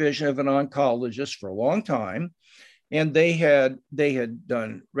supervision of an oncologist for a long time, and they had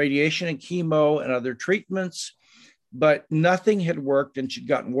done radiation and chemo and other treatments, but nothing had worked, and she'd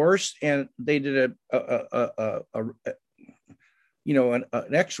gotten worse. And they did an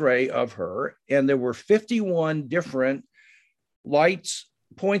X-ray of her, and there were 51 different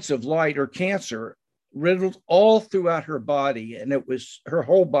points of light or cancer riddled all throughout her body, and her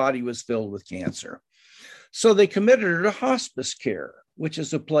whole body was filled with cancer. So they committed her to hospice care, which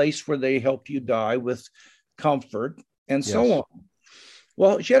is a place where they help you die with comfort and so on.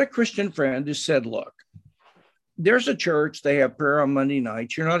 Well, she had a Christian friend who said, "Look, there's a church, they have prayer on Monday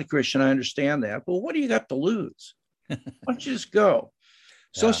nights. You're not a Christian, I understand that, but what do you got to lose? Why don't you just go?"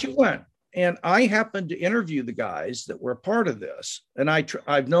 So she went, and I happened to interview the guys that were a part of this, and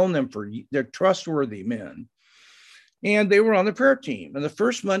I've known them they're trustworthy men, and they were on the prayer team. And the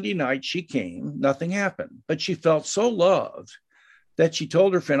first Monday night she came, nothing happened, but she felt so loved that she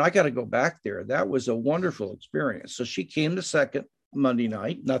told her friend, "I got to go back there. That was a wonderful experience." So she came the second Monday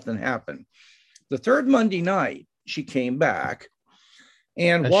night, nothing happened. The third Monday night, she came back.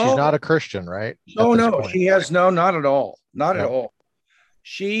 And she's not a Christian, right? No, she has not at all. Not at all.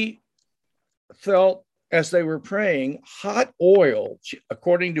 She felt, as they were praying, hot oil,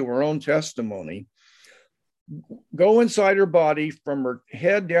 according to her own testimony, go inside her body from her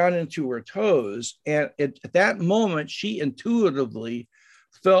head down into her toes. And at that moment, she intuitively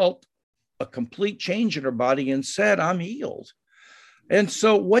felt a complete change in her body and said, "I'm healed." And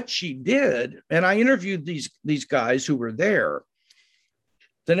so what she did, and I interviewed these guys who were there,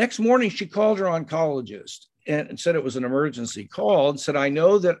 the next morning she called her oncologist and said it was an emergency call, and said, "I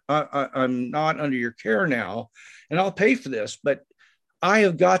know that I'm not under your care now, and I'll pay for this, but I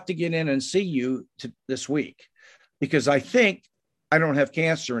have got to get in and see you this week because I think I don't have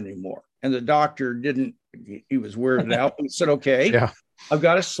cancer anymore." And the doctor he was weirded out. He said, "Okay, I've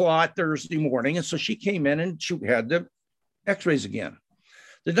got a slot Thursday morning." And so she came in and she had the X-rays again.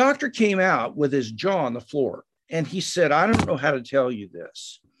 The doctor came out with his jaw on the floor, and he said, "I don't know how to tell you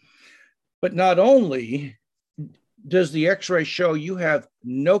this, but not only does the X-ray show you have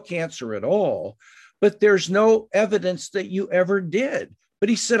no cancer at all, but there's no evidence that you ever did." But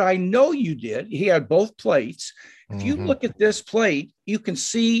he said, "I know you did." He had both plates. If you look at this plate, you can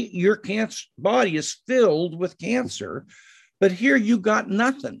see your cancer body is filled with cancer, but here you got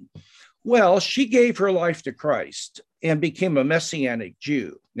nothing. Well, she gave her life to Christ and became a Messianic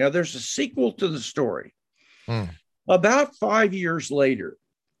Jew. Now, there's a sequel to the story. About 5 years later,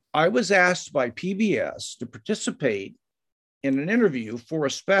 I was asked by PBS to participate in an interview for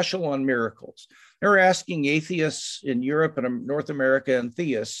a special on miracles. They're asking atheists in Europe and North America and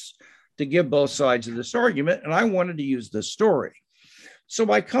theists to give both sides of this argument, and I wanted to use this story. So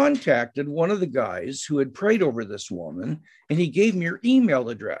I contacted one of the guys who had prayed over this woman, and he gave me her email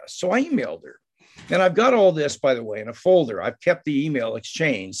address. So I emailed her. And I've got all this, by the way, in a folder. I've kept the email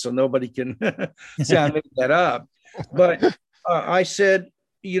exchange so nobody can say I made that up. But I said,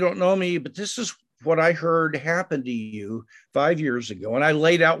 you don't know me, but this is what I heard happened to you 5 years ago. And I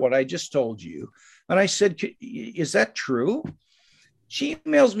laid out what I just told you. And I said, is that true? She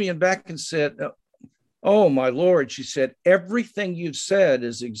emails me back and said, oh, my Lord. She said, everything you've said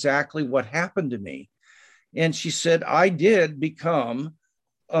is exactly what happened to me. And she said, I did become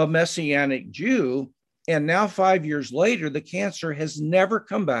a Messianic Jew. And now 5 years later, the cancer has never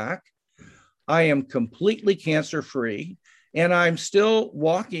come back. I am completely cancer free. And I'm still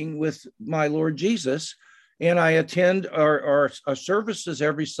walking with my Lord Jesus. And I attend our services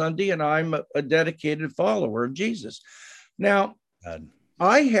every Sunday. And I'm a dedicated follower of Jesus. Now,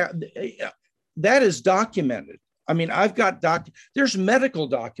 I have... that is documented. I mean, I've got there's medical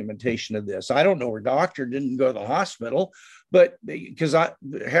documentation of this. I don't know, her doctor didn't go to the hospital, but because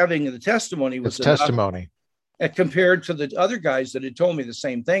having the testimony was testimony compared to the other guys that had told me the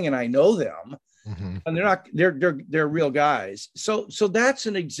same thing, and I know them, and they're real guys. So that's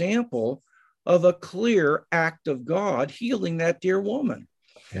an example of a clear act of God healing that dear woman.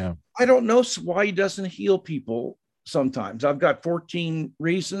 Yeah, I don't know why he doesn't heal people sometimes. I've got 14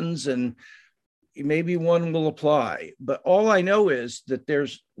 reasons, and maybe one will apply, but all I know is that there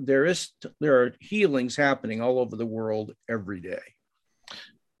are healings happening all over the world every day.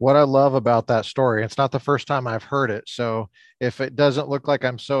 What I love about that story, it's not the first time I've heard it. So if it doesn't look like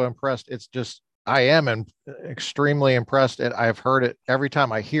I'm so impressed, it's just, I am extremely impressed. And I've heard it every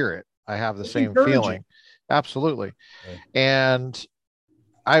time I hear it. I have the same feeling. Absolutely. Okay. And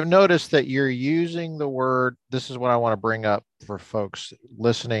I've noticed that you're using the word, this is what I want to bring up for folks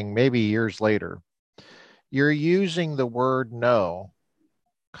listening, maybe years later. You're using the word know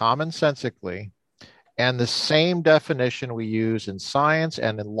commonsensically, and the same definition we use in science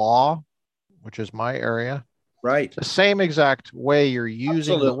and in law, which is my area. Right. The same exact way you're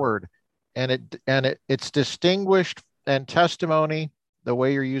using the word. And it's distinguished, and testimony, the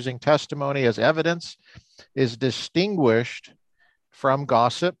way you're using testimony as evidence is distinguished from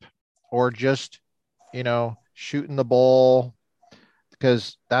gossip or just, shooting the bull,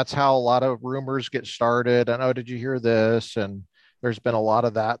 because that's how a lot of rumors get started. And, oh, did you hear this? And there's been a lot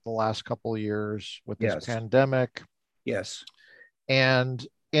of that the last couple of years with this pandemic. Yes. And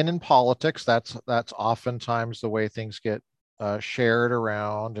in politics, that's oftentimes the way things get shared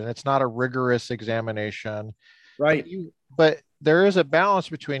around, and it's not a rigorous examination. Right. But there is a balance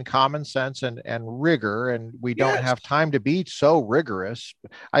between common sense and rigor, and we don't have time to be so rigorous.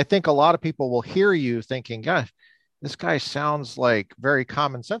 I think a lot of people will hear you thinking, gosh, this guy sounds like very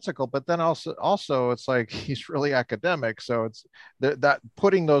commonsensical, but then also it's like he's really academic. So it's that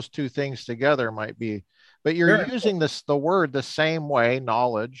putting those two things together might be, but you're using the word the same way,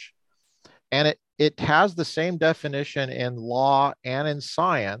 knowledge, and it has the same definition in law and in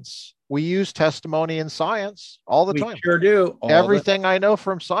science. We use testimony in science all the time. We sure do. Everything I know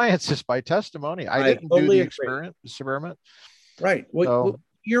from science is by testimony. I didn't totally do the experiment. Right. Well,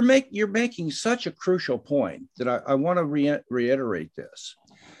 you're making such a crucial point that I want to reiterate this.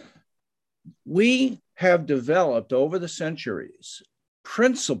 We have developed over the centuries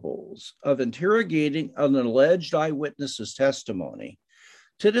principles of interrogating an alleged eyewitness's testimony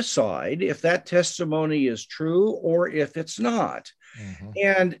to decide if that testimony is true or if it's not.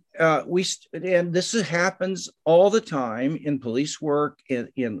 And this happens all the time in police work,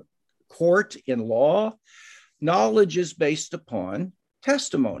 in court, in law. Knowledge is based upon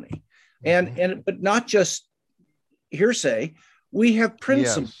testimony, but not just hearsay. We have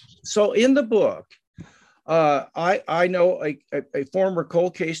principles. Yes. So in the book, I know a former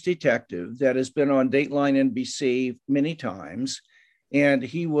cold case detective that has been on Dateline NBC many times, and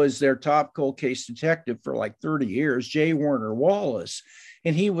he was their top cold case detective for like 30 years, J. Warner Wallace,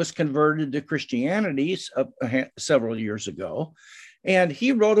 and he was converted to Christianity several years ago. And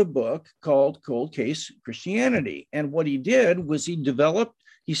he wrote a book called Cold Case Christianity. And what he did was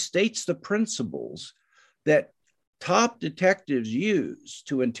he states the principles that top detectives use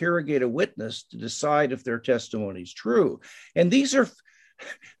to interrogate a witness to decide if their testimony is true. And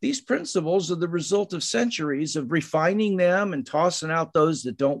these principles are the result of centuries of refining them and tossing out those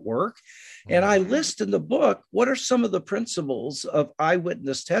that don't work. And I list in the book, what are some of the principles of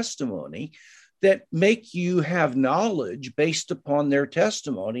eyewitness testimony that make you have knowledge based upon their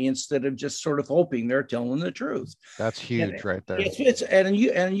testimony instead of just sort of hoping they're telling the truth. That's huge right there.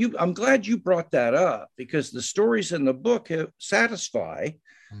 I'm glad you brought that up, because the stories in the book satisfy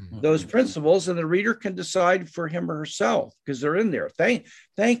those principles, and the reader can decide for him or herself because they're in there.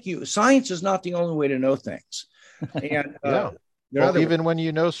 Thank you. Science is not the only way to know things. And well, even when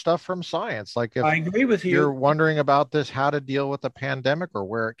you know stuff from science, like if I agree with you, you're wondering about this, how to deal with a pandemic or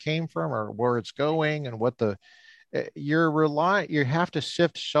where it came from or where it's going and what you have to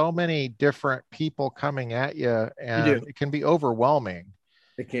sift so many different people coming at you, and it can be overwhelming.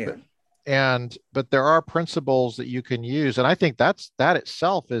 It can. But there are principles that you can use, and I think that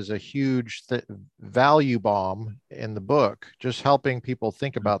itself is a huge value bomb in the book, just helping people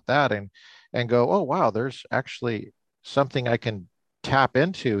think about that and go, oh wow, there's actually something I can tap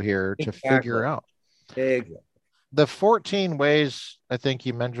into here to figure out. Exactly. The 14 ways, I think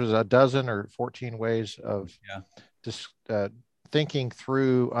you mentioned, was a dozen or 14 ways of just thinking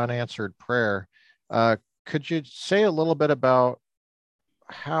through unanswered prayer. Could you say a little bit about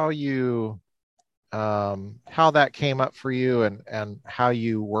how that came up for you and how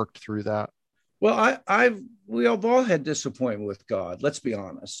you worked through that? Well, we have all had disappointment with God, let's be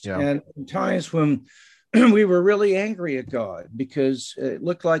honest. Yeah. And times when we were really angry at God because it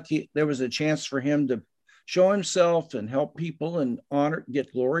looked like there was a chance for him to show himself and help people and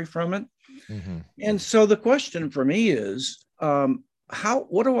get glory from it. Mm-hmm. And so the question for me is,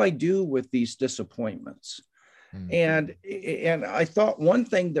 what do I do with these disappointments? Mm-hmm. And I thought one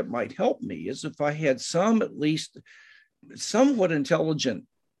thing that might help me is if I had at least somewhat intelligent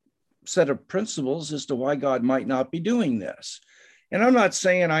set of principles as to why God might not be doing this. And I'm not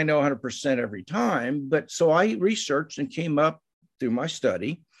saying I know 100% every time, but so I researched and came up through my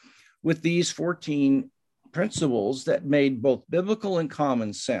study with these 14 principles that made both biblical and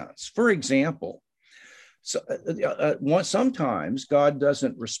common sense. For example, sometimes God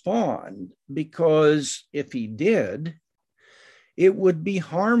doesn't respond because if he did, it would be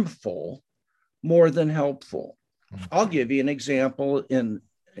harmful more than helpful. I'll give you an example. In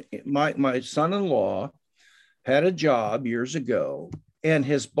my son-in-law had a job years ago, and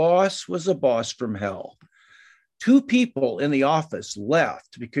his boss was a boss from hell. 2 people in the office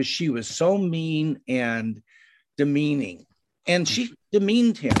left because she was so mean and demeaning. And she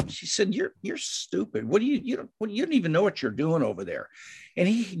demeaned him. She said, "You're stupid. You don't even know what you're doing over there." And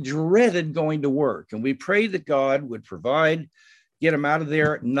he dreaded going to work. And we prayed that God would provide, get him out of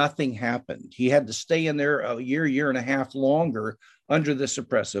there. Nothing happened. He had to stay in there a year and a half longer under this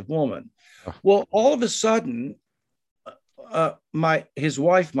oppressive woman. Well, all of a sudden, his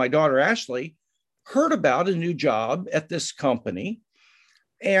wife, my daughter Ashley, heard about a new job at this company,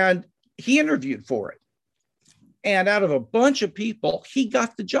 and he interviewed for it. And out of a bunch of people, he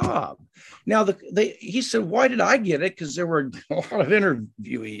got the job. Now, he said, "Why did I get it?" Because there were a lot of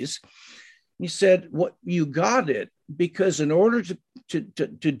interviewees. He said, "What, you got it because in order to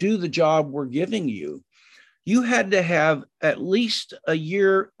do the job we're giving you, you had to have at least a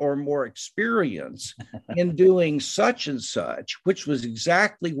year or more experience in doing such and such," which was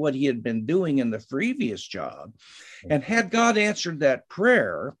exactly what he had been doing in the previous job. And had God answered that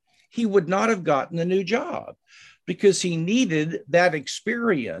prayer, he would not have gotten the new job because he needed that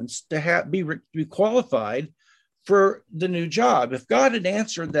experience to be qualified for the new job. If God had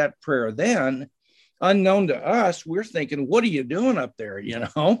answered that prayer then, unknown to us, we're thinking, "What are you doing up there?"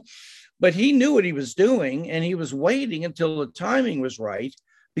 But he knew what he was doing, and he was waiting until the timing was right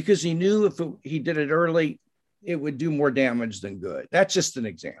because he knew if he did it early, it would do more damage than good. That's just an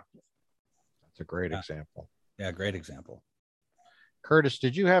example. That's a great example. Yeah, great example. Curtis,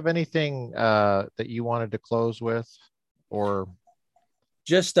 did you have anything that you wanted to close with, or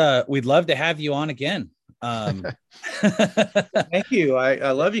just we'd love to have you on again? Thank you.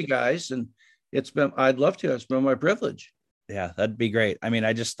 I love you guys, and I'd love to. It's been my privilege. Yeah, that'd be great. I mean,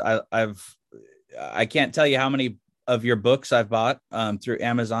 I can't tell you how many of your books I've bought through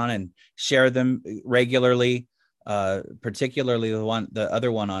Amazon and share them regularly, particularly the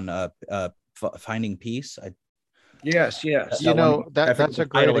other one on finding peace. Yes. That's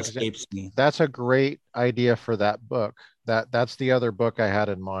a great idea for that book. That's the other book I had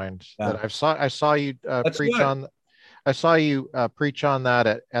in mind. Yeah. That I saw you preach on. I saw you preach on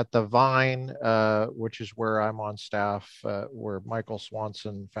that at the Vine, which is where I'm on staff, where Michael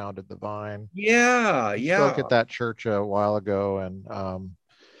Swanson founded the Vine. Yeah. Spoke at that church a while ago, and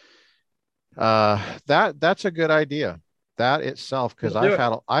that's a good idea. That itself, because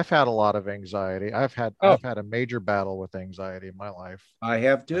I've had a lot of anxiety. I've had a major battle with anxiety in my life. I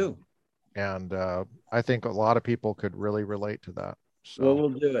have too, and I think a lot of people could really relate to that. So. Well, we'll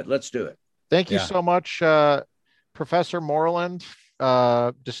do it. Let's do it. Thank you Yeah. so much, Professor Moreland,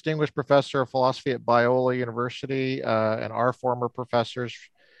 distinguished professor of philosophy at Biola University, and our former professors.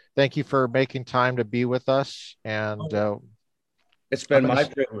 Thank you for making time to be with us. And It's I'm been going my to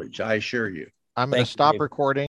privilege, I assure you. I'm going to Thank you, stop Dave. recording.